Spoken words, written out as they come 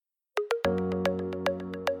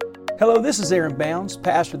Hello, this is Aaron Bounds,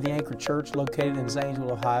 pastor of the Anchor Church located in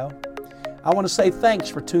Zanesville, Ohio. I want to say thanks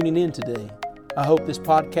for tuning in today. I hope this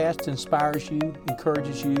podcast inspires you,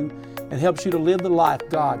 encourages you, and helps you to live the life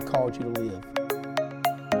God called you to live.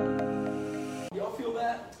 Y'all feel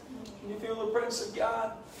that? You feel the presence of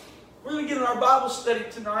God? We're going to get in our Bible study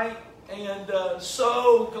tonight, and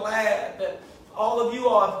so glad that all of you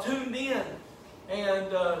all have tuned in. And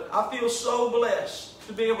I feel so blessed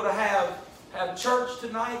to be able to have church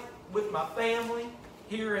tonight with my family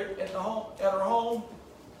here at our home.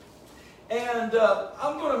 And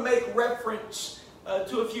I'm going to make reference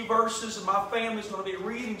to a few verses, and my family's going to be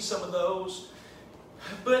reading some of those.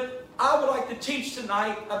 But I would like to teach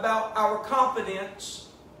tonight about our confidence.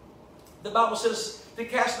 The Bible says to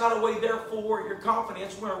cast not away therefore your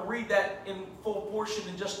confidence. We're going to read that in full portion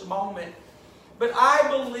in just a moment. But I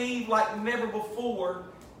believe like never before,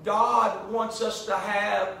 God wants us to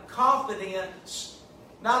have confidence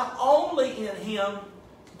not only in Him,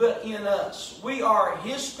 but in us. We are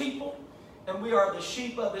His people, and we are the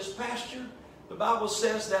sheep of His pasture. The Bible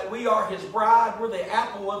says that we are His bride. We're the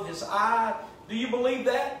apple of His eye. Do you believe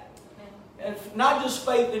that? And not just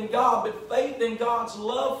faith in God, but faith in God's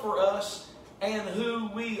love for us and who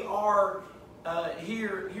we are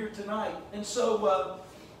here tonight. And so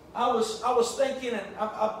I was thinking, and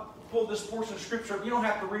I pulled this portion of Scripture. You don't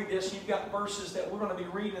have to read this. You've got verses that we're going to be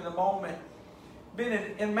reading in a moment. But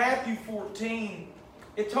in Matthew 14,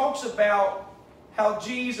 it talks about how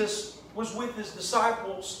Jesus was with His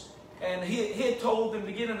disciples, and he had told them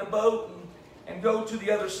to get in the boat and go to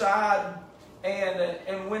the other side.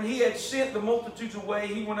 And when He had sent the multitudes away,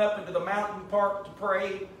 He went up into the mountain park to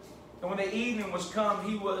pray. And when the evening was come,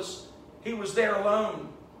 He was there alone.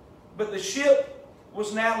 But the ship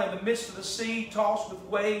was now in the midst of the sea, tossed with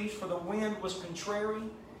waves, for the wind was contrary.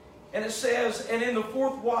 And it says, and in the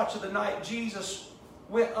fourth watch of the night, Jesus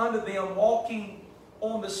went unto them walking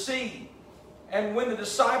on the sea. And when the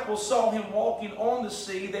disciples saw Him walking on the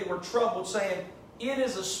sea, they were troubled, saying, it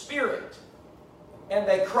is a spirit. And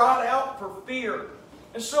they cried out for fear.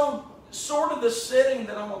 And so, sort of the setting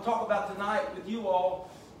that I'm going to talk about tonight with you all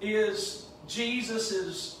is Jesus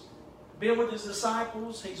has been with His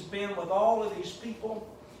disciples. He's been with all of these people.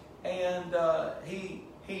 And He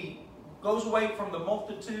goes away from the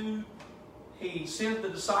multitude. He sent the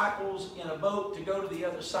disciples in a boat to go to the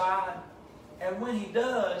other side. And when He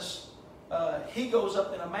does, He goes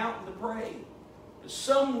up in a mountain to pray.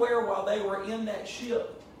 Somewhere while they were in that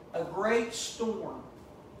ship, a great storm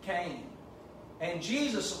came. And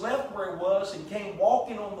Jesus left where He was and came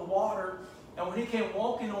walking on the water. And when He came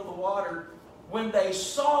walking on the water, when they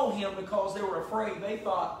saw Him, because they were afraid, they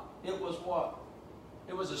thought it was what?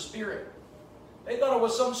 It was a spirit. They thought it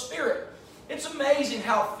was some spirit. It's amazing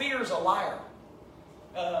how fear is a liar.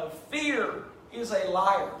 Fear is a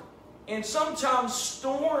liar. And sometimes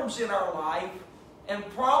storms in our life and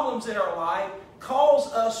problems in our life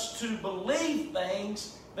cause us to believe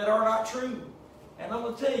things that are not true. And I'm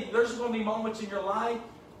going to tell you, there's going to be moments in your life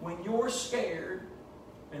when you're scared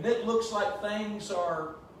and it looks like things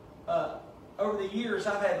are, over the years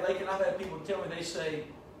I've had people tell me, they say,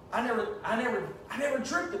 I never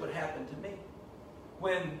dreamt it would happen to me.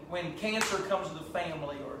 When cancer comes to the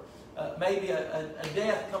family, or maybe a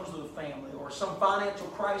death comes to the family, or some financial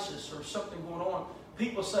crisis or something going on,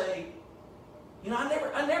 people say,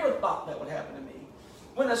 I never thought that would happen to me.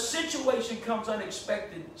 When a situation comes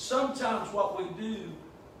unexpected, sometimes what we do,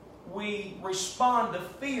 we respond to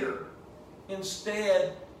fear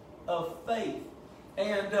instead of faith.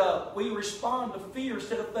 And we respond to fear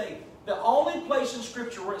instead of faith. The only place in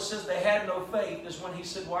Scripture where it says they had no faith is when He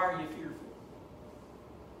said, why are you fearful?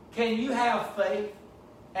 Can you have faith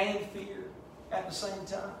and fear at the same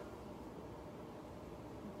time?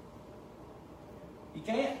 You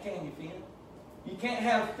can't, can you, Finn? You can't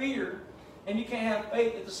have fear and you can't have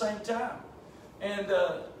faith at the same time. And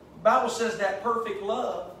the Bible says that perfect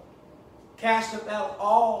love casteth out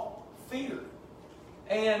all fear.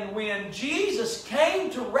 And when Jesus came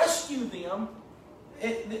to rescue them,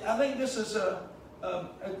 I think this is a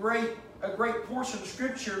great portion of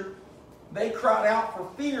Scripture. They cried out for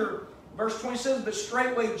fear. Verse 27, but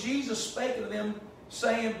straightway Jesus spake unto them,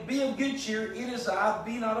 saying, be of good cheer, it is I,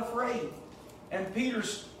 be not afraid. And Peter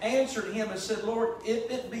answered Him and said, Lord, if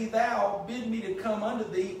it be Thou, bid me to come unto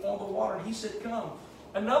Thee on the water. And He said, come.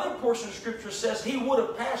 Another portion of Scripture says He would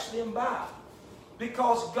have passed them by.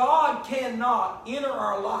 Because God cannot enter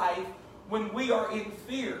our life when we are in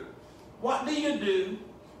fear. What do you do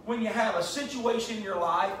when you have a situation in your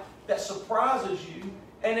life that surprises you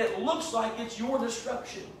and it looks like it's your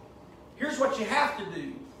destruction? Here's what you have to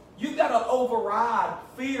do. You've got to override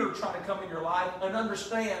fear trying to come in your life and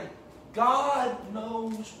understand God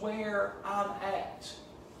knows where I'm at.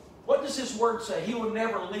 What does His Word say? He will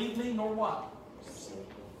never leave me, nor what?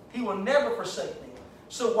 He will never forsake me.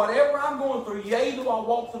 So whatever I'm going through, yea, do I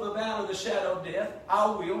walk through the valley of the shadow of death, I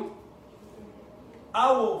will.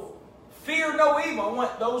 I will fear no evil. I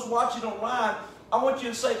want those watching online, I want you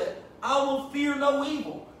to say that. I will fear no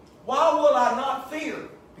evil. Why will I not fear?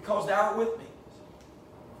 Because Thou art with me.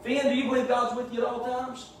 Finn, do you believe God's with you at all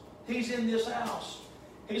times? He's in this house.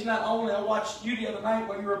 He's not only, I watched you the other night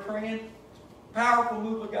while you were praying. Powerful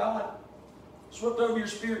move of God. Swept over your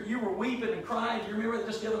spirit. You were weeping and crying. You remember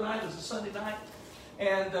just the other night? It was a Sunday night.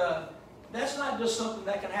 And that's not just something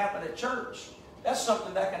that can happen at church. That's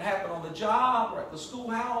something that can happen on the job or at the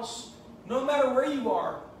schoolhouse. No matter where you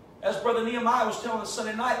are. As Brother Nehemiah was telling us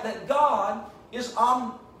Sunday night, that God is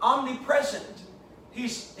omnipresent.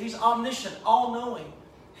 He's omniscient, all-knowing.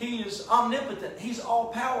 He is omnipotent. He's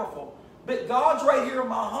all-powerful. But God's right here in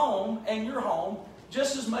my home and your home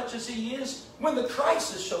just as much as He is when the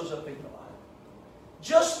crisis shows up in your life.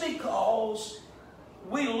 Just because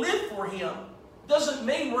we live for Him doesn't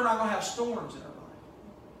mean we're not going to have storms in our life.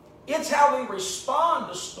 It's how we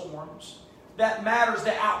respond to storms that matters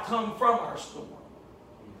the outcome from our storm.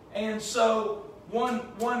 And so one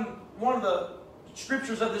of the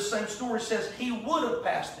scriptures of this same story says He would have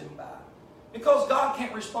passed him by. Because God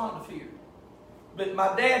can't respond to fear. But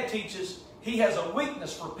my dad teaches He has a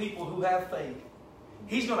weakness for people who have faith.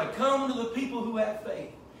 He's going to come to the people who have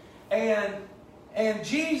faith. And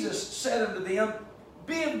Jesus said unto them,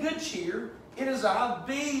 be of good cheer. It is I.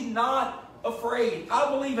 Be not afraid. I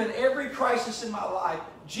believe in every crisis in my life,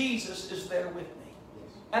 Jesus is there with me.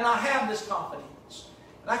 And I have this confidence.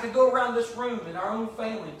 And I could go around this room in our own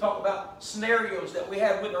family and talk about scenarios that we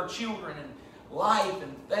have with our children and life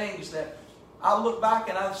and things that I look back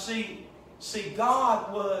and I see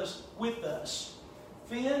God was with us.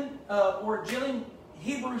 Finn, we're dealing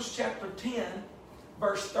Hebrews chapter 10,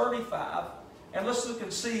 verse 35. And let's look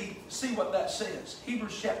and see what that says.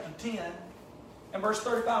 Hebrews chapter 10 and verse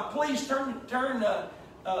 35. Please turn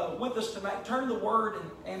with us tonight. Turn the Word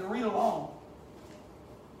and read along.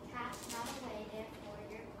 Cast not away, therefore,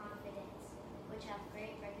 your confidence, which hath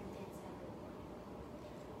great recompense of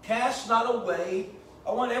reward. Cast not away.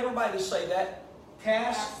 I want everybody to say that.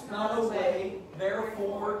 Cast not away,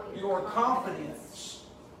 therefore, your confidence,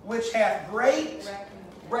 which hath great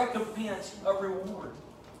recompense of reward.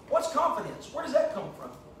 What's confidence? Where does that come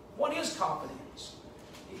from? What is confidence?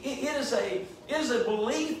 It is a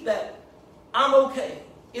belief that I'm okay.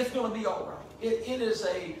 It's going to be all right. It is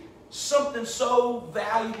something so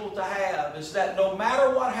valuable to have is that no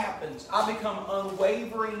matter what happens, I become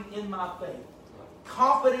unwavering in my faith.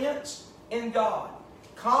 Confidence in God.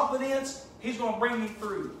 Confidence, He's going to bring me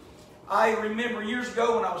through. I remember years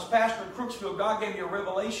ago when I was pastor in Crooksville, God gave me a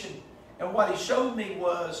revelation. And what He showed me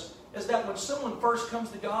is that when someone first comes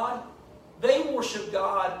to God, they worship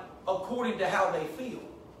God according to how they feel.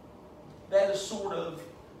 That is sort of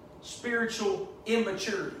spiritual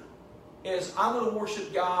immaturity. Is I'm going to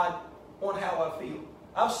worship God on how I feel.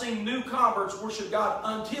 I've seen new converts worship God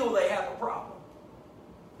until they have a problem.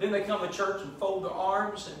 Then they come to church and fold their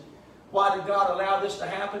arms and why did God allow this to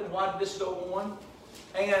happen? Why did this go on?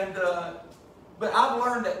 But I've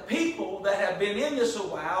learned that people that have been in this a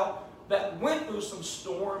while, that went through some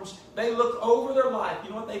storms, they look over their life. You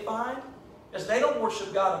know what they find? Is they don't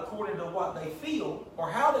worship God according to what they feel or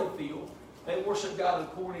how they feel. They worship God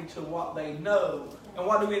according to what they know. And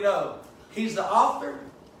what do we know? He's the author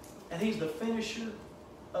and He's the finisher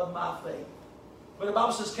of my faith. But the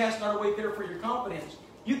Bible says, cast not away there for your confidence.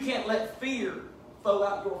 You can't let fear throw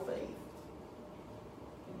out your faith.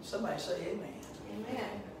 Somebody say amen. Amen.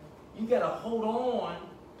 You got to hold on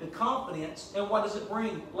to confidence. And what does it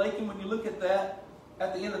bring? Lakin, when you look at that,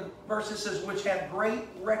 at the end of the verse it says, which have great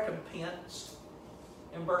recompense.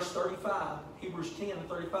 In verse 35, Hebrews 10 and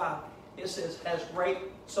 35, it says, has great,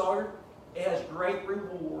 Sawyer, it has great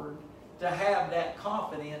reward to have that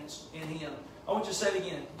confidence in Him. I want you to say it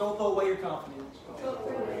again. Don't throw away your confidence. Don't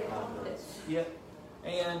throw away your confidence. Yep.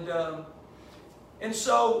 And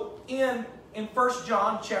so in 1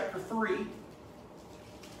 John chapter 3,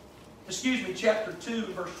 chapter 2,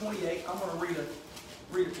 verse 28, I'm going to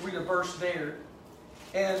read a verse there.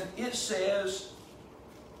 And it says,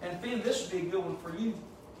 and Finn, this would be a good one for you.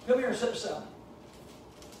 Come here and sit beside me.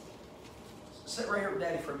 Sit right here with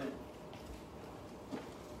Daddy for a minute.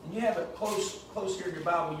 And you have it close here in your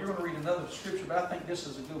Bible. You're going to read another scripture, but I think this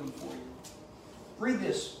is a good one for you. Read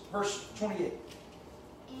this, verse 28.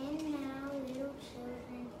 And now, little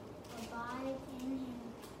children, abide in Him.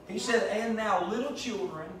 He said, and now, little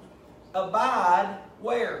children, abide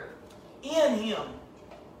where? In Him.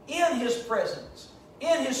 in His presence,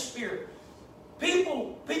 in His Spirit.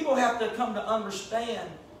 People have to come to understand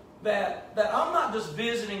that I'm not just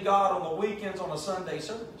visiting God on the weekends on a Sunday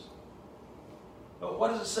service. But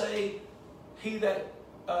what does it say? He that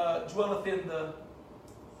dwelleth in the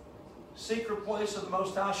secret place of the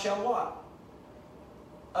Most High shall what?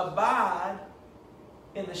 Abide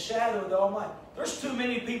in the shadow of the Almighty. There's too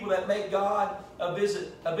many people that make God a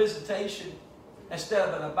visitation instead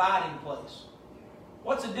of an abiding place.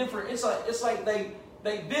 What's the difference? It's like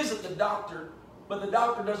they visit the doctor, but the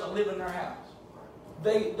doctor doesn't live in their house.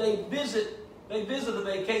 They visit a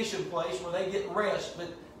vacation place where they get rest, but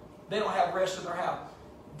they don't have rest in their house.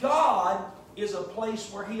 God is a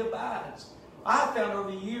place where He abides. I've found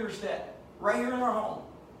over the years that right here in our home,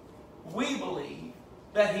 we believe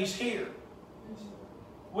that He's here.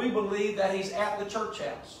 We believe that He's at the church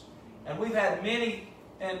house. And we've had many,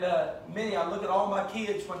 I look at all my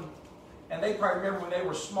kids and they probably remember when they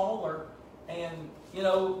were smaller and,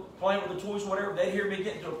 playing with the toys or whatever, they'd hear me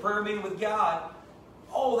get into a prayer meeting with God.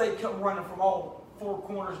 Oh, they'd come running from all four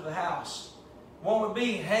corners of the house. One would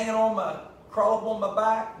be crawl up on my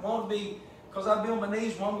back. One would be, because I'd be on my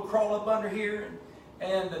knees, one would crawl up under here.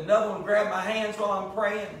 And another one grab my hands while I'm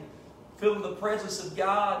praying, feeling the presence of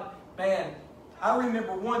God. Man, I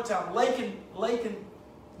remember one time, Lakin,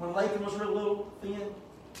 when Lakin was real little, thin,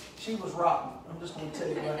 she was rotten. I'm just going to tell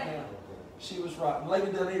you right now. She was rotten.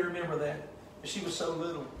 Lakin doesn't even remember that. She was so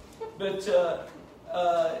little. But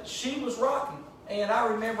she was rotten. And I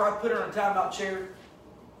remember I put her in a timeout chair.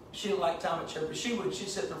 She didn't like timeout chair, but she'd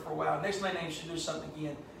sit there for a while. Next thing she'd do something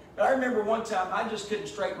again. But I remember one time I just couldn't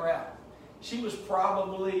straighten her out. She was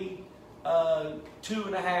probably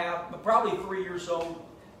 2.5, but probably 3 years old.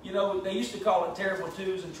 They used to call it terrible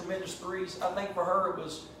twos and tremendous threes. I think for her it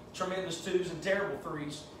was tremendous twos and terrible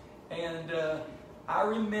threes. And I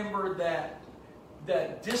remember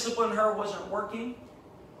that discipline her wasn't working.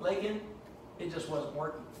 Lakin, it just wasn't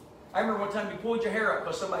working. I remember one time you pulled your hair up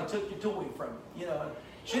because somebody took your toy from you.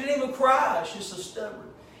 She didn't even cry. She's so stubborn.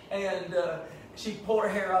 And she pulled her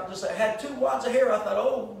hair out. Just had 2 wads of hair. I thought,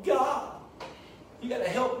 oh God, you got to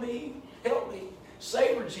help me,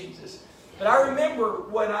 save her, Jesus. But I remember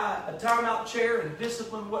when a timeout chair and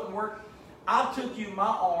discipline wouldn't work, I took you in my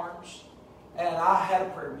arms and I had a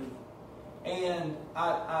prayer meeting. And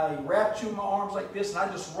I wrapped you in my arms like this and I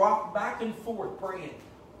just rocked back and forth praying.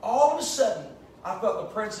 All of a sudden, I felt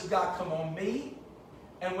the presence of God come on me.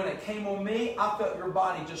 And when it came on me, I felt your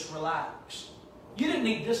body just relax. You didn't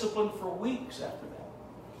need discipline for weeks after that.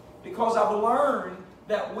 Because I've learned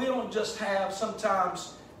that we don't just have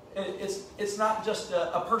sometimes, it's not just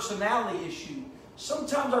a personality issue.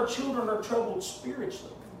 Sometimes our children are troubled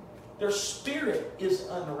spiritually. Their spirit is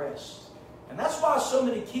unrest. And that's why so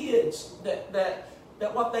many kids that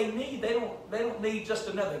what they need, they don't need just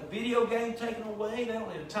another video game taken away. They don't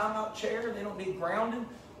need a timeout chair. They don't need grounding.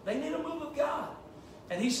 They need a move of God.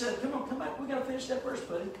 And He said, come on, come back. We got to finish that verse,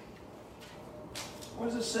 buddy. What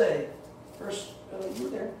does it say? Verse, you were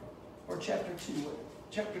there. Or chapter 2.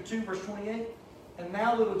 Chapter 2, verse 28. And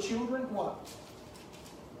now, little children, what?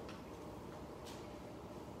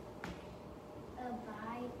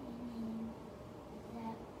 Abide in Him,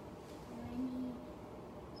 that when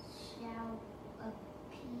He shall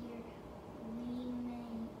appear, we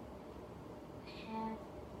may have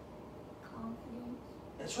confidence.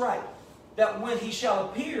 That's right. That when He shall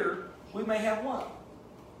appear, we may have what?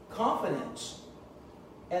 Confidence.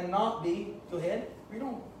 And not be, go ahead, read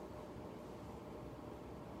on.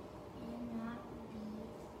 And not be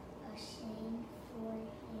ashamed for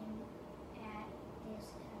Him at this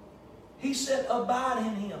time. He said, abide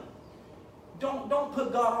in Him. Don't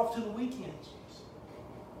put God off to the weekends.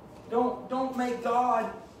 Don't make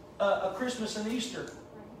God a Christmas and Easter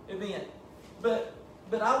event. But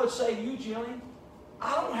I would say to you, Jillian,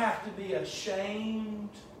 I don't have to be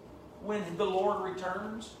ashamed when the Lord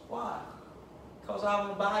returns. Why? Because I'm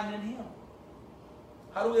abiding in Him.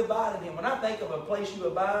 How do we abide in Him? When I think of a place you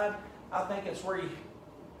abide, I think it's where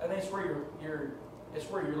that's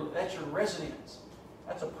your residence.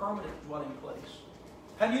 That's a permanent dwelling place.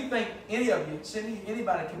 How do you think any of you,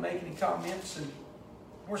 anybody can make any comments? And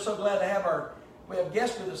we're so glad to have we have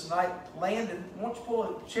guests with us tonight. Landon, why don't you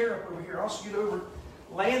pull a chair up over here? I'll scoot over.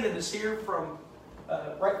 Landon is here from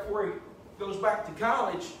right before he goes back to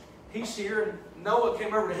college. He's here, and Noah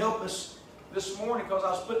came over to help us this morning because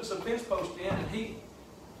I was putting some fence posts in, and he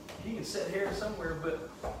can sit here somewhere. But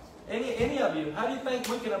any of you, how do you think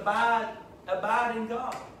we can abide in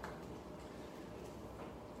God?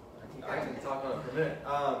 I can talk on it for a minute.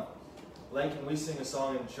 Lincoln, we sing a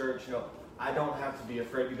song in church, I don't have to be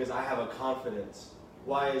afraid because I have a confidence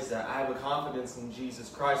Why is that? I have a confidence in Jesus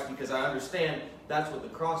Christ because I understand that's what the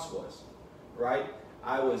cross was, right?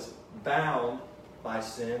 I was bound by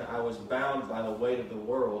sin. I was bound by the weight of the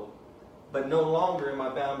world. But no longer am I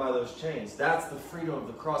bound by those chains. That's the freedom of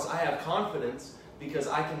the cross. I have confidence because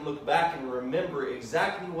I can look back and remember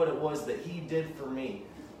exactly what it was that He did for me.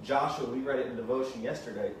 Joshua, we read it in devotion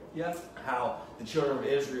yesterday. Yeah. How the children of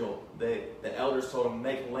Israel, the elders told them,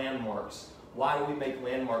 make landmarks. Why do we make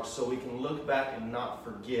landmarks? So we can look back and not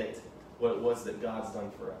forget what it was that God's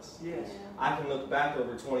done for us. Yes. I can look back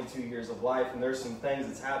over 22 years of life, and there's some things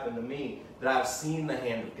that's happened to me that I've seen the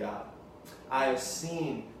hand of God. I have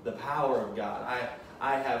seen the power of God.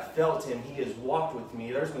 I have felt Him. He has walked with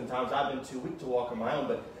me. There's been times I've been too weak to walk on my own,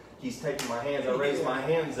 but He's taken my hands. I raise my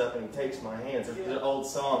hands up, and He takes my hands. There's the old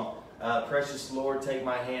song, Precious Lord, take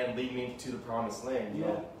my hand, lead me to the promised land. You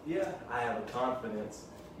know? I have a confidence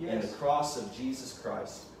in the cross of Jesus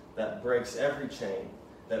Christ that breaks every chain,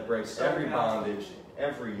 that breaks every bondage,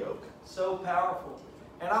 every yoke. So powerful.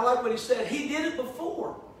 And I like what he said. He did it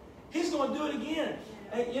before. He's going to do it again.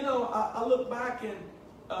 And, you know, I look back and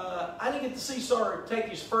I didn't get to see Sawyer take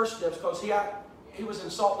his first steps because he was in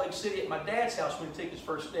Salt Lake City at my dad's house when he took his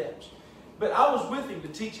first steps. But I was with him to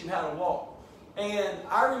teach him how to walk. And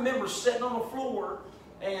I remember sitting on the floor,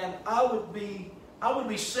 and I would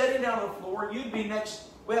be sitting down on the floor. You'd be next.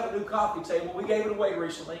 We have a new coffee table. We gave it away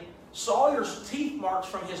recently. Sawyer's teeth marks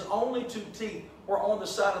from his only 2 teeth were on the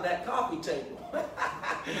side of that coffee table.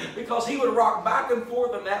 Because he would rock back and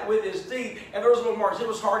forth on that with his teeth, and there was little marks. It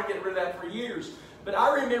was hard to get rid of that for years. But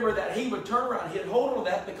I remember that he would turn around, he'd hold on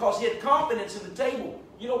to that because he had confidence in the table.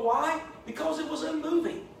 You know why? Because it was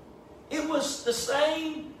unmoving. It was the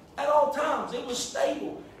same at all times. It was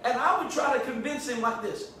stable. And I would try to convince him like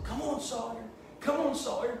this, come on, Sawyer. Come on,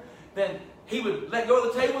 Sawyer. Then he would let go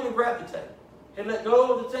of the table and then grab the table. He'd let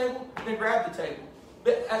go of the table and then grab the table.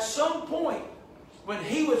 But at some point, when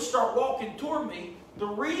he would start walking toward me, the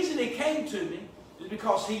reason he came to me is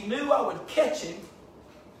because he knew I would catch him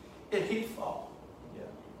if he'd fall. Yeah.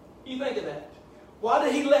 You think of that. Why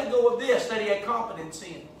did he let go of this that he had confidence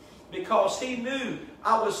in? Because he knew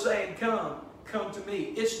I was saying, come to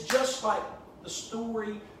me. It's just like the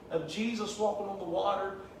story of Jesus walking on the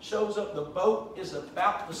water, shows up, the boat is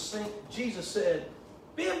about to sink. Jesus said,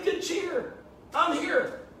 be of good cheer. I'm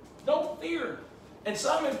here. Don't fear. And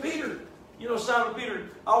Simon Peter, you know, Simon Peter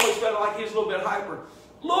always felt like he was a little bit hyper.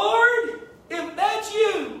 Lord, if that's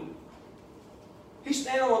you. He's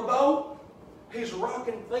standing on a boat. He's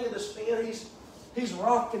rocking, think of the spin. He's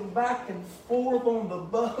rocking back and forth on the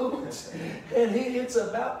boat. And it's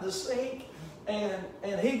about to sink.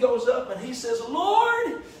 And he goes up and he says,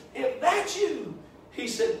 Lord, if that's you. He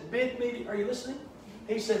said, bid me, are you listening?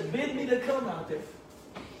 He said, bid me to come out there.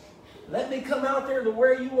 Let me come out there to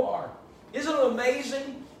where you are. Isn't it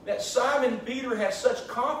amazing that Simon Peter has such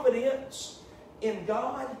confidence in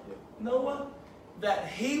God, Noah, that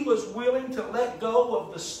he was willing to let go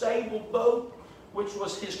of the stable boat, which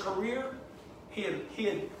was his career.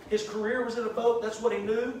 His career was in a boat. That's what he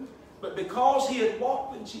knew. But because he had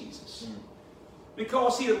walked with Jesus,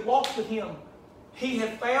 because he had walked with Him, he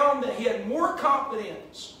had found that he had more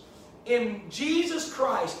confidence in Jesus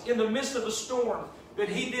Christ in the midst of a storm than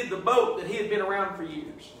he did the boat that he had been around for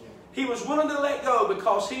years. He was willing to let go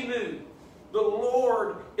because he knew the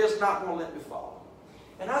Lord is not going to let me fall.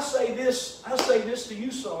 And I say this to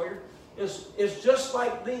you, Sawyer, is just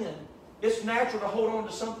like then. It's natural to hold on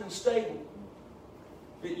to something stable.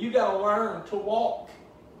 But you got to learn to walk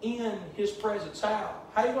in His presence. How?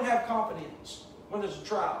 How are you going to have confidence when there's a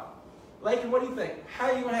trial? Lakin, what do you think?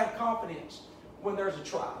 How are you going to have confidence when there's a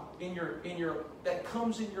trial that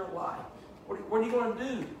comes in your life? What are you going to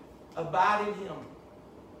do? Abide in Him.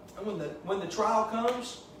 And when the trial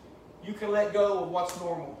comes, you can let go of what's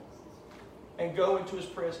normal and go into His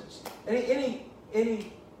presence. Anybody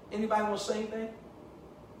want to say anything?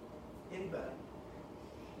 Anybody?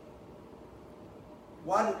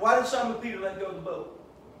 Why did Simon Peter let go of the boat?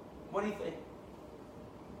 What do you think?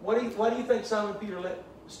 Why do you think Simon Peter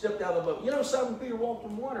stepped out of the boat? You know, Simon Peter walked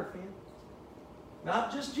on water, friend.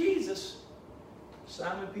 Not just Jesus.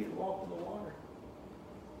 Simon Peter walked on the water.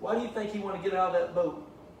 Why do you think he wanted to get out of that boat?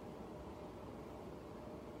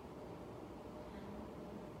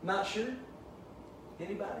 Not sure?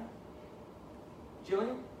 Anybody?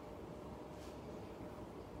 Jillian?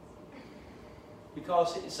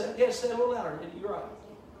 Because it said, say it a little louder. You're right.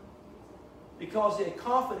 Because they had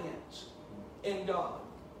confidence in God.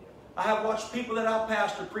 I have watched people that I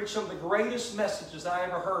pastor preach some of the greatest messages I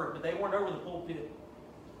ever heard, but they weren't over the pulpit.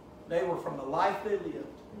 They were from the life they lived.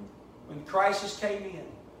 When crisis came in,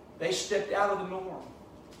 they stepped out of the norm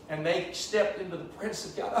and they stepped into the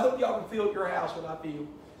presence of God. I hope y'all can feel at your house what I feel.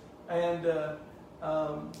 And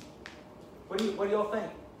what do y'all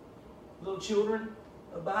think? Little children,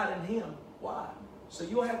 abide in Him. Why? So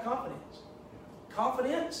you'll have confidence.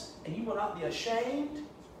 Confidence, and you will not be ashamed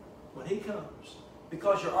when He comes,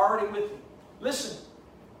 because you're already with Him. Listen,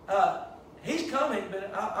 He's coming,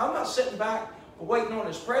 but I'm not sitting back waiting on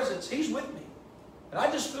His presence. He's with me. And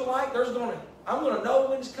I just feel like I'm going to know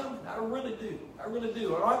when He's coming. I really do. I really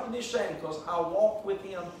do. I don't have to be ashamed, because I walk with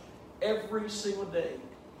Him every single day.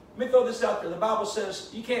 Let me throw this out there. The Bible says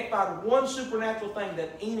you can't find one supernatural thing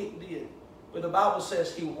that Enoch did, but the Bible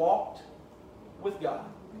says he walked with God.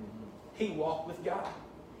 He walked with God.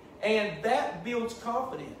 And that builds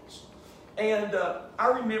confidence. And I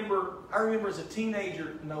remember as a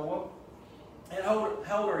teenager, Noah, and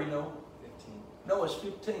how old are you, Noah? 15. Noah's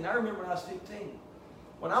 15. I remember when I was 15.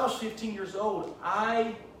 When I was 15 years old,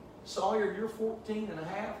 Sawyer, you're 14 and a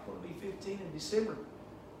half, going to be 15 in December.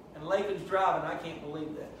 And Lakeland's driving. I can't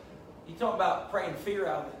believe that. You talk about praying fear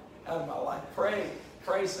out of my life. Pray,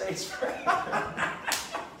 saints, pray.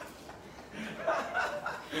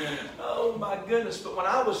 Oh my goodness. But when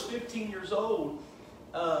I was 15 years old,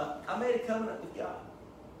 I made a covenant with God.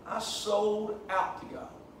 I sold out to God.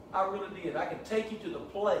 I really did. I could take you to the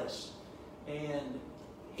place. And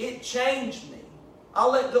it changed me. I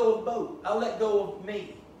let go of both. I let go of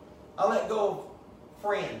me. I let go of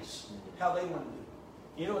friends, how they want to do.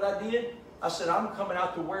 You know what I did? I said, I'm coming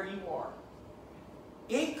out to where you are.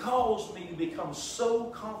 It caused me to become so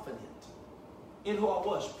confident in who I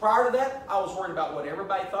was. Prior to that, I was worried about what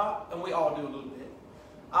everybody thought, and we all do a little bit.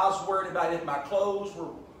 I was worried about if my clothes were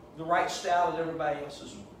the right style that everybody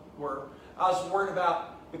else's were. I was worried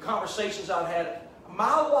about the conversations I'd had.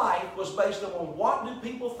 My life was based on what do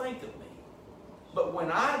people think of me. But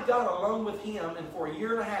when I got alone with Him, and for a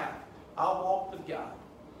year and a half, I walked with God.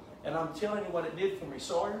 And I'm telling you what it did for me,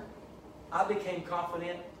 Sawyer. I became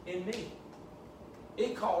confident in me.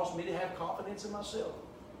 It caused me to have confidence in myself.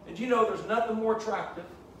 Did you know there's nothing more attractive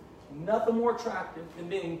than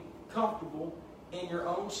being comfortable in your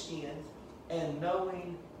own skin and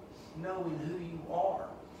knowing who you are?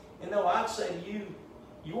 And no, I'd say to you,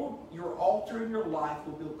 your altar in your life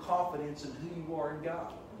will build confidence in who you are in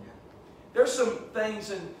God. Yeah. There's some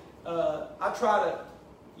things, and I try to,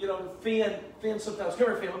 Finn sometimes. Come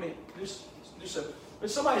here, Finn, let me do something. When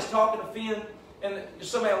somebody's talking to Finn, and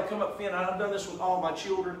somebody will come up, Finn, and I've done this with all my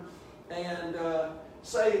children, and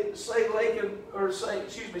say Landon would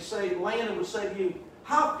say to you,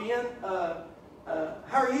 "Hi, Finn, how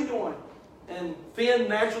are you doing?" And Finn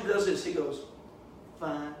naturally does this. He goes,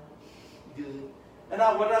 "Fine, good." And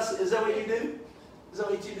when I say, "Is that what you do? Is that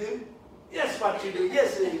what you do?" Yes, what you do.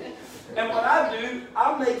 Yes, it is. And what I do,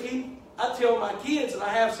 I tell my kids, and I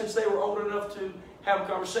have since they were old enough to have a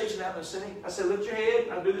conversation, have a sitting. I say, lift your head.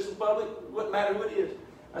 I do this in public. Wouldn't matter who it is.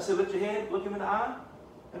 I say, lift your head, look him in the eye,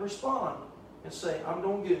 and respond. And say, I'm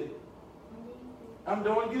doing good. I'm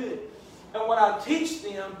doing good. And what I teach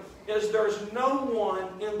them is there's no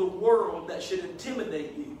one in the world that should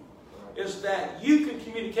intimidate you. Is that you can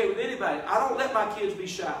communicate with anybody. I don't let my kids be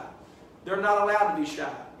shy. They're not allowed to be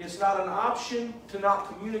shy. It's not an option to not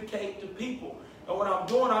communicate to people. And what I'm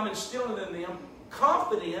doing, I'm instilling in them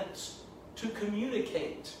confidence to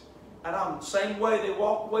communicate. And I'm the same way they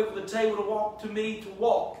walk away from the table to walk to me to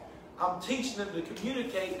walk. I'm teaching them to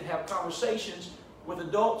communicate and have conversations with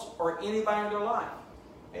adults or anybody in their life.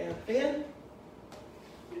 And Finn,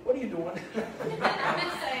 what are you doing? I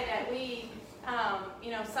would say that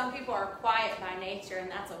some people are quiet by nature, and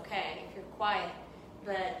that's okay if you're quiet.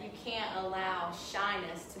 But you can't allow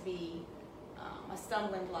shyness to be a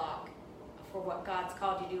stumbling block for what God's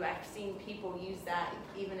called you to do. I've seen people use that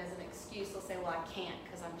even as an excuse. They'll say, well, I can't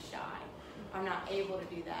because I'm shy. I'm not able to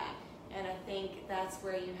do that. And I think that's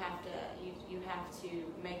where you have to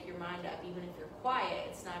make your mind up. Even if you're quiet,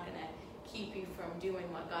 it's not going to keep you from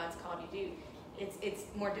doing what God's called you to do. It's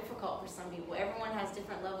more difficult for some people. Everyone has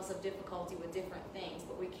different levels of difficulty with different things,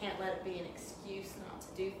 but we can't let it be an excuse not to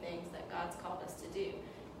do things that God's called us to do.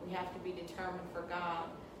 We have to be determined for God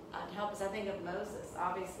to help us. I think of Moses,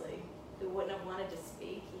 obviously, who wouldn't have wanted to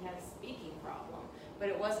speak. He had a speaking problem, but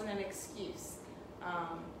it wasn't an excuse.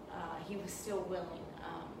 He was still willing.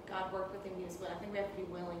 God worked with him. He was willing. I think we have to be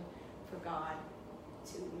willing for God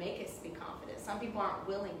to make us be confident. Some people aren't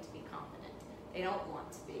willing to be confident. They don't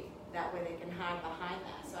want to be. That way they can hide behind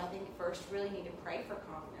that. So I think first you really need to pray for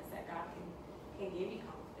confidence, that God can give you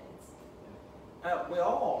confidence.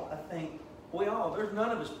 There's none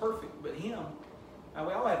of us perfect but Him.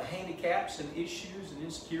 We all have handicaps and issues and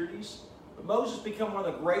insecurities. But Moses became one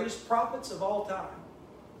of the greatest prophets of all time.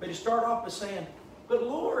 But he started off by saying, but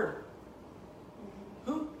Lord,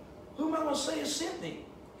 who am I going to say has sent me?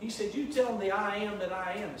 He said, you tell them the I am that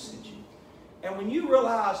I am has sent you. And when you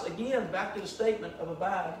realize, again, back to the statement of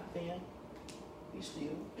abide, Ben, he's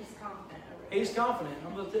still. He's confident. He's confident,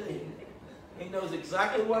 I'm going to tell you. He knows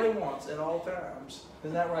exactly what he wants at all times.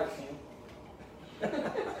 Isn't that right, Ken?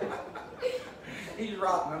 He's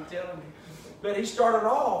rotten, I'm telling you. But he started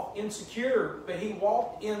off insecure, but he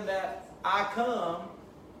walked in that I come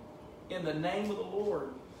in the name of the Lord.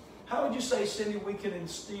 How would you say, Cindy, we can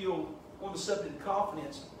instill on the subject of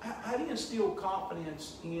confidence? How do you instill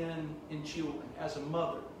confidence in children as a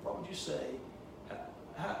mother? What would you say?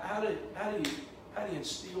 How do you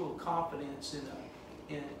instill confidence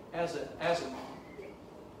as a mom?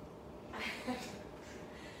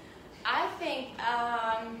 I think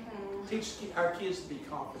Teach our kids to be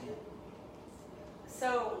confident.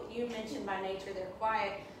 So you mentioned by nature they're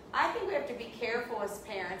quiet. I think we have to be careful as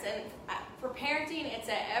parents, and for parenting, it's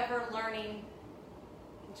an ever-learning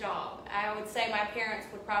job. I would say my parents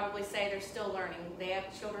would probably say they're still learning. They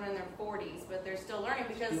have children in their 40s, but they're still learning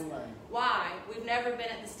because why? We've never been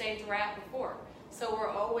at the stage we're at before. So we're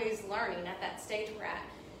always learning at that stage we're at.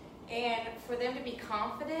 And for them to be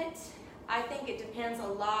confident, I think it depends a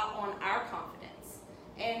lot on our confidence.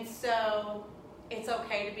 And so it's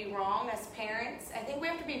okay to be wrong as parents. I think we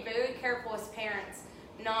have to be very careful as parents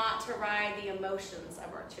not to ride the emotions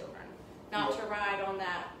of our children, not to ride on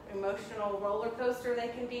that emotional roller coaster they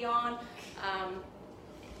can be on.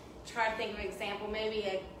 Try to think of an example.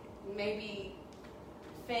 Maybe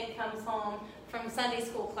Finn comes home from Sunday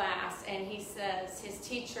school class and he says his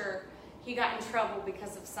teacher, he got in trouble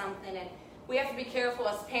because of something. And we have to be careful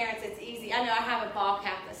as parents. It's easy. I know I have a ball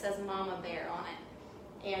cap that says Mama Bear on it.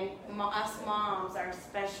 And us moms are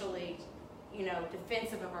especially,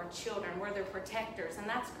 defensive of our children. We're their protectors, and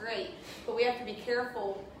that's great. But we have to be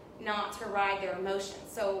careful not to ride their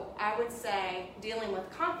emotions. So I would say, dealing with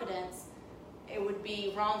confidence, it would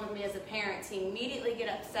be wrong of me as a parent to immediately get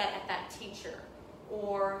upset at that teacher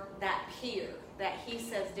or that peer that he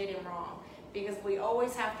says did him wrong. Because we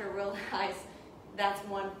always have to realize that's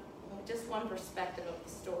just one perspective of the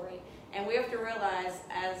story. And we have to realize,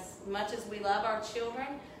 as much as we love our children,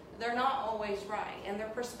 they're not always right, and their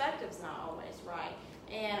perspective's not always right.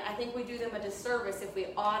 And I think we do them a disservice if we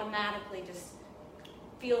automatically just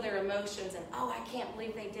feel their emotions and, oh, I can't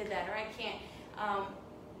believe they did that, or I can't.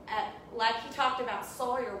 Like he talked about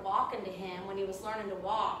Sawyer walking to him when he was learning to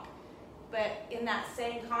walk, but in that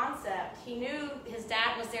same concept, he knew his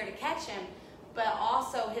dad was there to catch him, but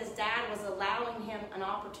also his dad was allowing him an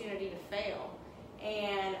opportunity to fail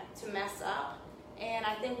and to mess up. And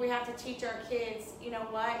I think we have to teach our kids, you know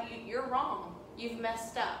what, you're wrong. You've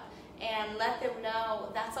messed up. And let them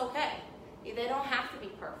know that's okay. They don't have to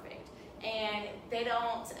be perfect. And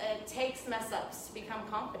it takes mess ups to become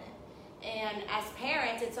confident. And as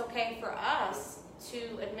parents, it's okay for us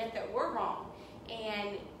to admit that we're wrong.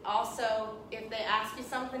 And also, if they ask you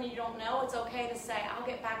something you don't know, it's okay to say, I'll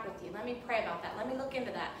get back with you. Let me pray about that. Let me look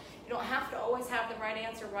into that. You don't have to always have the right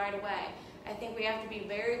answer right away. I think we have to be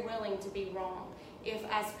very willing to be wrong. If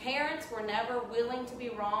as parents we're never willing to be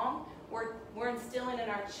wrong, we're instilling in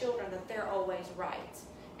our children that they're always right.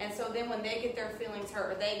 And so then when they get their feelings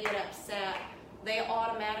hurt or they get upset, they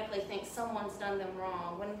automatically think someone's done them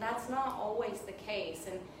wrong, when that's not always the case.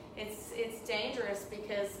 And it's dangerous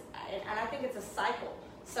because, and I think it's a cycle.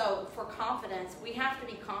 So for confidence, we have to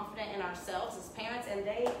be confident in ourselves as parents, and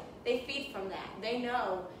they feed from that. They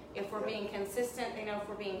know if we're being consistent, they know if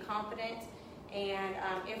we're being confident, and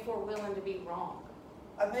if we're willing to be wrong.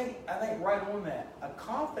 I think right on that. A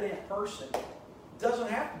confident person doesn't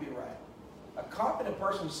have to be right. A confident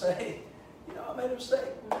person will say, I made a mistake,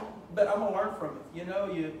 but I'm gonna learn from it.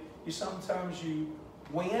 You sometimes you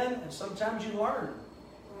win and sometimes you learn.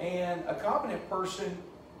 And a confident person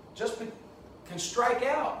can strike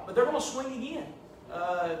out, but they're gonna swing again.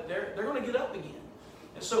 They're gonna get up again.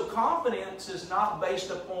 And so confidence is not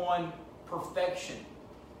based upon perfection.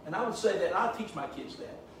 And I would say that, and I teach my kids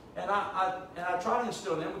that. And I try to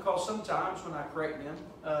instill in them, because sometimes when I correct them,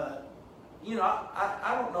 I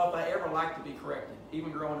don't know if I ever like to be corrected,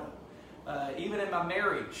 even growing up. Even in my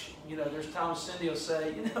marriage, there's times Cindy will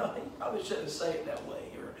say, you probably shouldn't say it that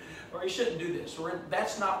way, or you shouldn't do this, or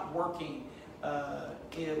that's not working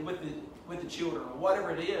with the children, or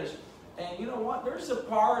whatever it is. And you know what? There's a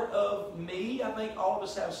part of me, I think all of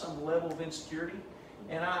us have some level of insecurity,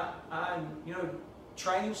 and I'm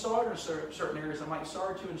training Sawyer in certain areas. I'm like,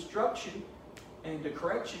 Sawyer, to instruct you and to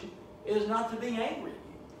correct you is not to be angry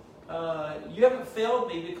at you. You haven't failed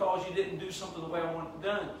me because you didn't do something the way I want it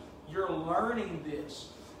done. You're learning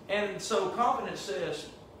this. And so confidence says,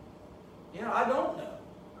 I don't know.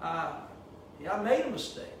 I made a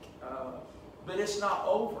mistake. But it's not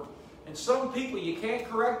over. And some people, you can't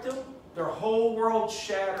correct them. Their whole world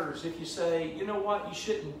shatters if you say, you know what, you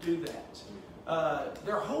shouldn't do that.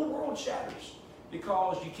 Their whole world shatters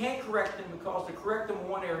because you can't correct them, because to correct them in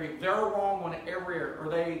one area, they're wrong on every area, or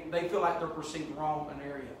they feel like they're perceived wrong in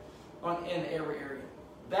every area.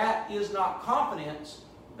 That is not confidence,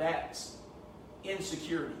 that's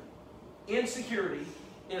insecurity. Insecurity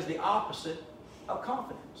is the opposite of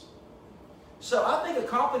confidence. So I think a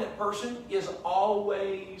confident person is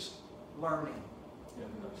always learning. Yeah,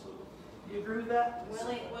 absolutely. Do you agree with that?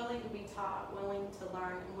 Willing to be taught, willing to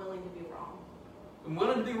learn, and willing to be wrong. And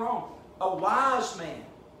willing to be wrong. A wise man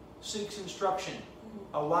seeks instruction.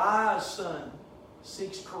 A wise son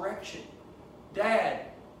seeks correction. Dad,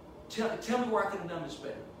 tell me where I could have done this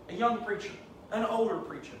better. A young preacher, an older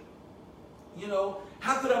preacher.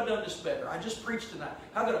 How could I have done this better? I just preached tonight.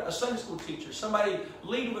 How could a Sunday school teacher, somebody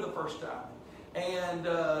leading for the first time, and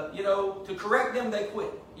to correct them, they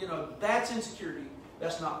quit. That's insecurity.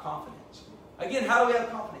 That's not confidence. Again, how do we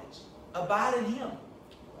have confidence? Abide in Him.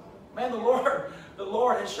 Man, the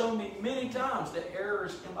Lord has shown me many times the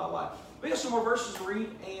errors in my life. We got some more verses to read,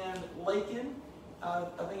 and Lakin, I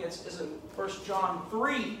think it's 1 John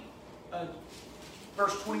 3,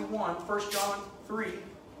 verse 21. 1 John 3,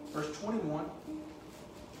 verse 21. You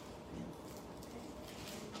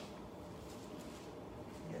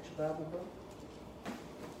got your Bible, bro?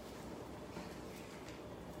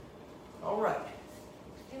 All right.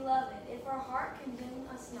 Beloved, if our heart condemn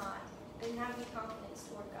us not, then have we confidence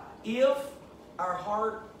toward God. If our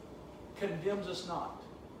heart condemns us not.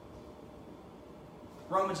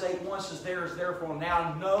 Romans 8:1 says, there is therefore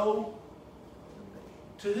now no,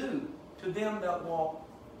 to who? To them that walk.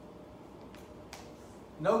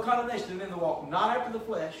 No condemnation to them that walk not after the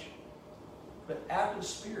flesh, but after the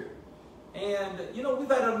Spirit. And, we've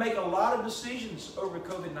had to make a lot of decisions over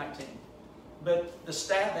COVID-19. But the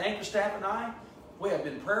staff, the anchor staff and I, we have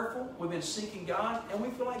been prayerful, we've been seeking God, and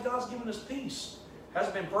we feel like God's given us peace.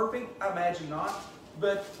 Hasn't been perfect, I imagine not,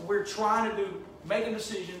 but we're trying to making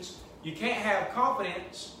decisions. You can't have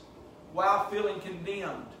confidence while feeling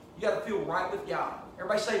condemned. You got to feel right with God.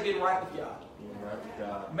 Everybody say being right with God. Being right with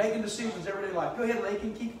God. Making decisions everyday life. Go ahead,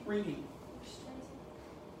 Lakin, keep reading. Verse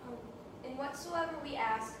 22. And whatsoever we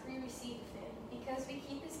ask, we receive of Him, because we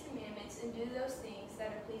keep His commandments and do those things that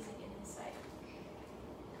are pleasing in His sight.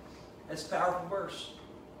 That's a powerful verse.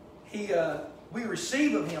 We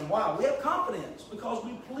receive of Him. Why? We have confidence because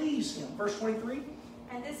we please Him. Verse 23.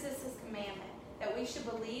 And this is His commandment, that we should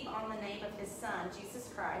believe on the name of His Son, Jesus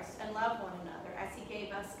Christ, and love one another as He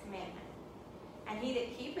gave us commandment. And he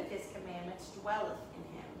that keepeth His commandments dwelleth in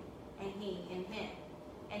Him, and He in him.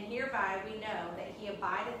 And hereby we know that He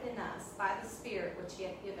abideth in us by the Spirit which He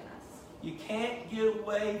hath given us. You can't get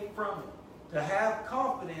away from it. To have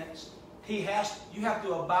confidence, you have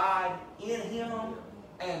to abide in Him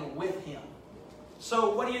and with Him.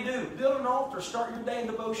 So what do? Build an altar. Start your day in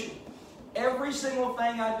devotion. Every single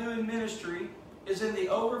thing I do in ministry is in the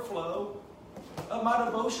overflow of my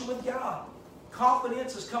devotion with God.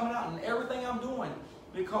 Confidence is coming out in everything I'm doing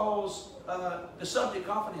because the subject,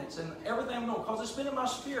 confidence, and everything I'm doing, because it's been in my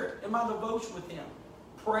spirit, in my devotion with Him,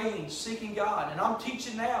 praying, seeking God. And I'm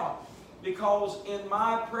teaching now because in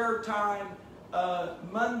my prayer time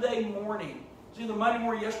Monday morning, it's either Monday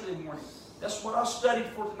morning or yesterday morning, that's what I studied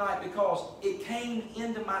for tonight because it came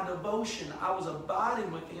into my devotion. I was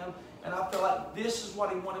abiding with Him, and I felt like this is what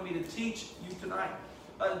He wanted me to teach you tonight.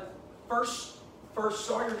 First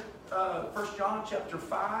John chapter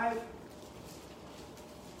 5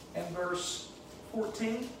 and verse 14.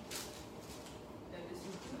 And this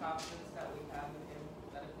is the confidence that we have in Him,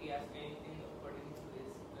 that if we ask anything according to His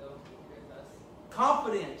will, He hears us.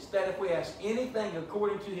 Confidence that if we ask anything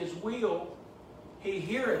according to His will, He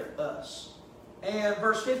heareth us. And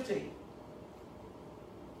verse 15.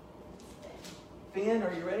 Finn,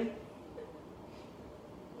 are you ready?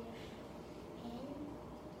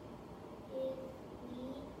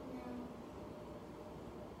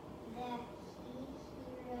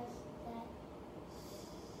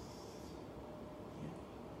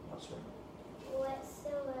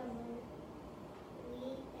 Whatsoever we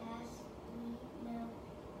ask, we know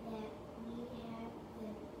that we have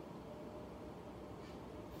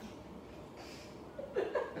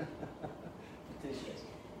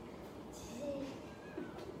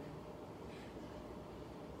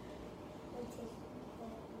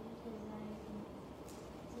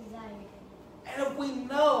And if we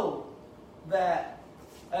know that,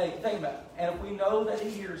 hey, think about it. And if we know that He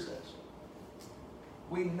hears us,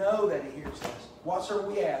 we know that He hears us. whatsoever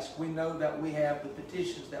we ask, we know that we have the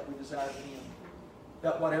petitions that we desire of Him.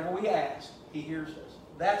 That whatever we ask, He hears us.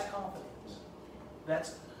 That's confidence.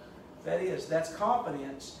 That's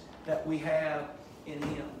confidence that we have in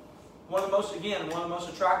Him. One of the most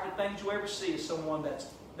attractive things you ever see is someone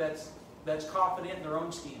that's confident in their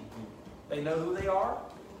own skin. They know who they are.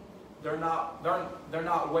 They're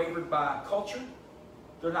not wavered by culture.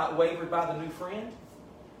 They're not wavered by the new friend.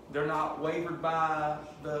 They're not wavered by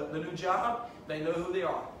the new job. They know who they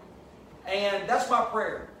are. And that's my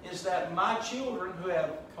prayer, is that my children, who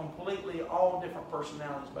have completely all different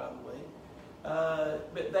personalities, by the way,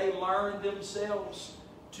 but they learn themselves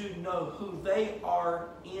to know who they are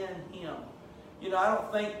in Him. You know, I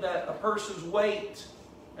don't think that a person's weight,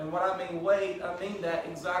 and when I mean weight, I mean that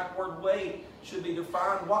exact word weight, should be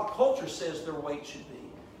defined what culture says their weight should be.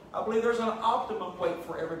 I believe there's an optimum weight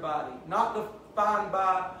for everybody, not defined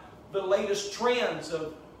by the latest trends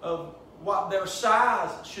of what their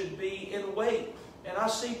size should be in weight. And I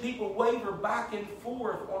see people waver back and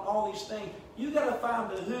forth on all these things. You got to find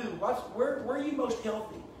the who. Where are you most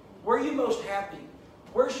healthy? Where are you most happy?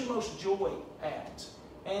 Where's your most joy at?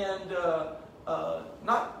 And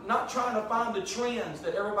not trying to find the trends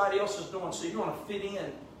that everybody else is doing so you're going to fit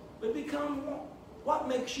in, but become what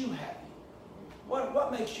makes you happy.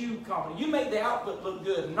 What makes you confident? You make the outfit look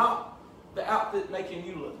good, not the outfit making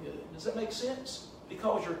you look good. Does that make sense?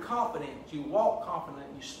 Because you're confident, you walk confident,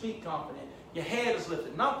 you speak confident, your head is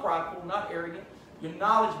lifted, not prideful, not arrogant, you're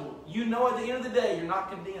knowledgeable. You know at the end of the day you're not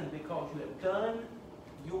condemned because you have done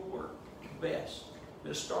your best.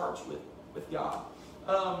 This starts with God.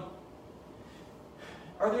 Are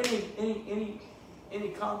there any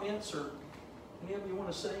comments, or any of you want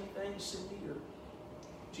to say anything, Cindy or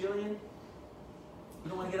Jillian? You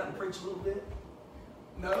don't want to get up and preach a little bit?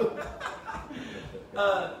 No?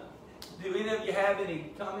 Do any of you have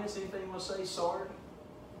any comments, anything you want to say? Sorry.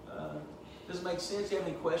 Does it make sense? Do you have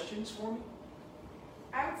any questions for me?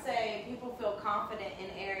 I would say people feel confident in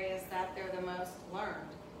areas that they're the most learned.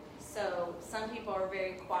 So some people are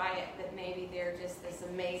very quiet, but maybe they're just this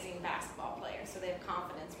amazing basketball player, so they have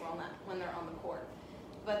confidence when they're on the court.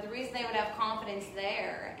 But the reason they would have confidence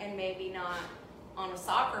there and maybe not on a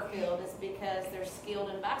soccer field is because they're skilled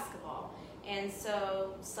in basketball. And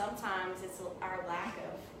so sometimes it's our lack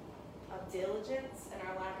of diligence and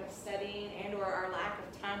our lack of studying and or our lack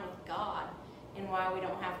of time with God and why we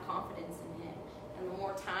don't have confidence in Him. And the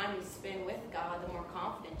more time you spend with God, the more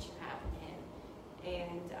confidence you have in Him.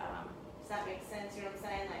 And does that make sense? You know what I'm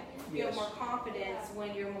saying? Like, you have more confidence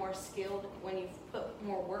when you're more skilled, when you've put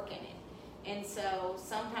more work in it. And so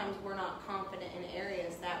sometimes we're not confident in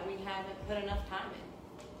areas that we haven't put enough time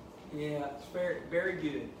in. Yeah, it's very, very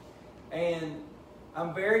good. And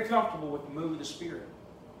I'm very comfortable with the move of the Spirit.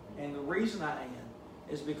 And the reason I am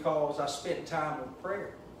is because I spent time with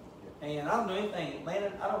prayer. And I don't do anything,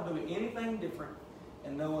 Landon, I don't do anything different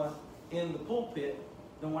in Noah in the pulpit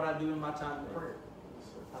than what I do in my time in prayer.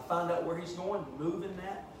 I find out where He's going, move in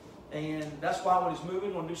that. And that's why when He's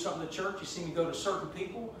moving, when I do something in the church, you see me go to certain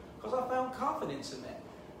people, because I found confidence in that.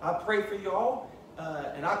 I pray for you all,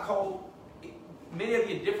 and I called many of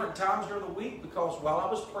you at different times during the week, because while I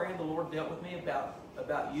was praying, the Lord dealt with me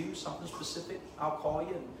about you, something specific. I'll call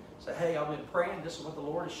you and say, hey, I've been praying, this is what the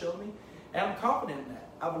Lord has shown me. And I'm confident in that.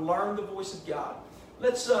 I've learned the voice of God.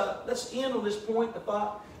 Let's end on this point. The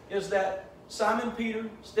thought is that Simon Peter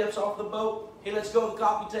steps off the boat. He lets go of the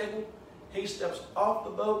coffee table. He steps off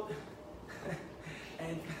the boat.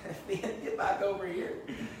 And then get back over here.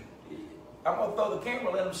 I'm going to throw the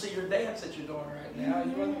camera, let them see your dance that you're doing right now.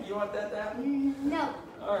 You want that to happen? No.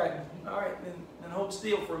 All right. Then hold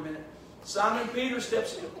still for a minute. Simon Peter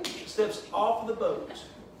steps off the boat.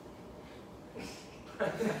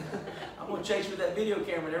 I'm going to chase with that video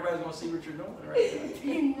camera and everybody's going to see what you're doing right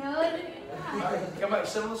now. No. All right, come back,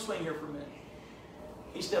 sit on the swing here for a minute.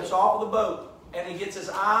 He steps off of the boat and he gets his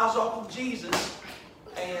eyes off of Jesus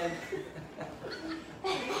and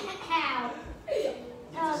How?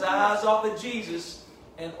 gets his eyes off of Jesus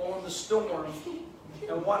and on the storm.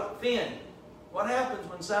 And what happens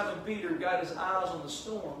when Simon Peter got his eyes on the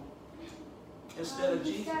storm instead of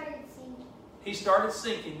Jesus? He started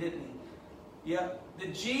sinking, didn't he? Yep.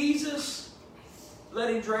 Did Jesus let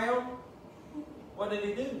him drown? What did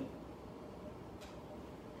He do?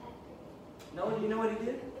 No, do you know what He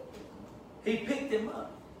did? He picked him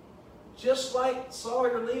up. Just like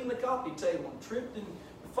Sawyer leaving the coffee table and tripped and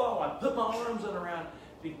fall. I put my arms in around him.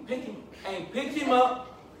 He picked him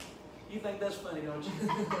up. You think that's funny, don't you?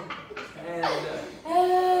 And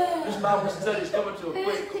this Bible study is coming to a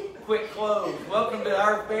quick close. Welcome to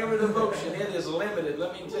our family devotion. It is limited,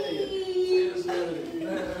 let me tell you. It is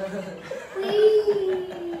limited.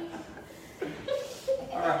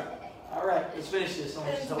 All right, let's finish this.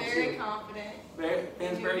 Ben's very confident.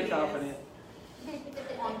 Ben's very confident.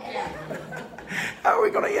 On camera. How are we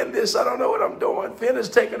going to end this? I don't know what I'm doing. Finn has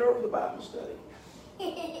taken over the Bible study.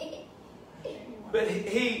 But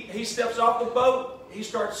he steps off the boat. He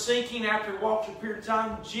starts sinking after he walks a period of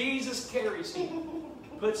time. Jesus carries him,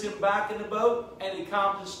 puts him back in the boat, and he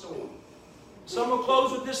calms the storm. So I'm going to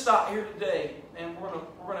close with this thought here today, and we're going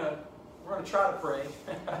to try to pray.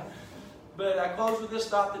 But I close with this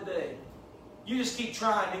thought today. You just keep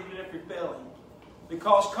trying even if you're failing.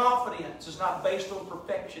 Because confidence is not based on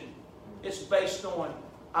perfection. It's based on,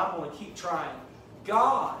 I'm going to keep trying.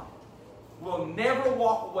 God will never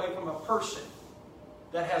walk away from a person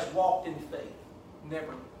that has walked in faith.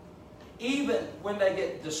 Never. Even when they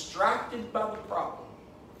get distracted by the problem,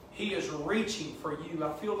 He is reaching for you.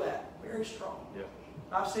 I feel that very strong. Yeah.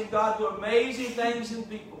 I've seen God do amazing things in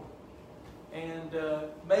people. And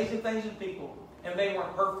and they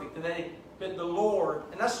weren't perfect. But the Lord,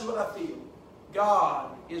 and that's what I feel,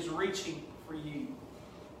 God is reaching for you.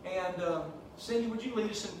 And Cindy, would you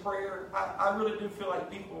lead us in prayer? I really do feel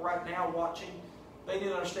like people right now watching, they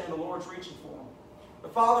didn't understand the Lord's reaching for them. The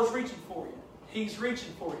Father's reaching for you. He's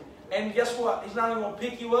reaching for you. And guess what? He's not even going to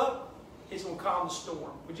pick you up. He's going to calm the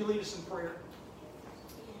storm. Would you lead us in prayer?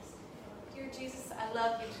 Yes. Dear Jesus, I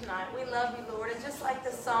love you tonight. We love you, Lord. And just like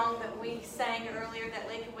the song that we sang earlier that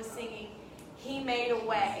Lincoln was singing, He made a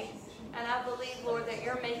way. And I believe, Lord, that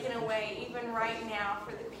you're making a way even right now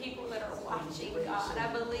for the people that are watching, God. I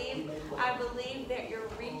believe that you're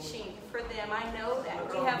reaching for them. I know that.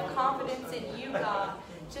 We have confidence in you, God.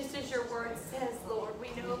 Just as your word says, Lord, we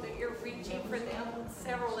know that you're reaching for them.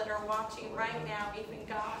 Several that are watching right now, even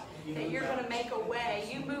God, that you're going to make a way.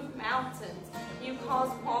 You move mountains. You cause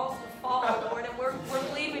walls to fall, Lord. And we're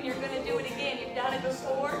believing you're going to do it again. You've done it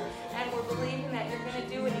before, and we're believing that you're going to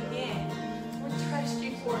do it again. We trust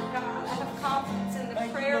you for it, God. I have confidence in the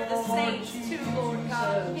prayer of the saints too, Lord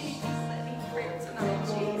God. Can you just let me pray tonight,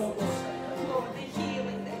 Jesus? Lord, the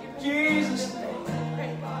healing that you're going to do. Jesus' name.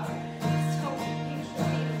 Pray, God. So many people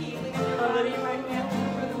need healing in their body right now.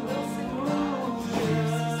 Brother Wilson,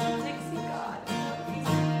 Sister Dixie, God. These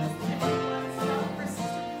everyone's not for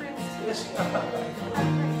Sister Prince. Yes, I God. pray, God,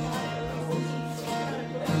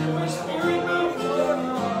 Holy Spirit, move.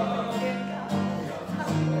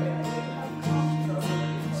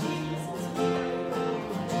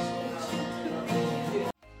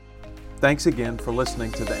 Thanks again for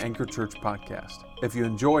listening to the Anchor Church podcast. If you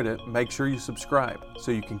enjoyed it, make sure you subscribe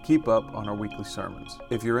so you can keep up on our weekly sermons.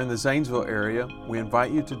 If you're in the Zanesville area, we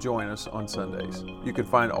invite you to join us on Sundays. You can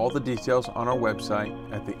find all the details on our website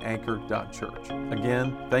at theanchor.church.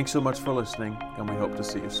 Again, thanks so much for listening, and we hope to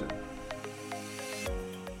see you soon.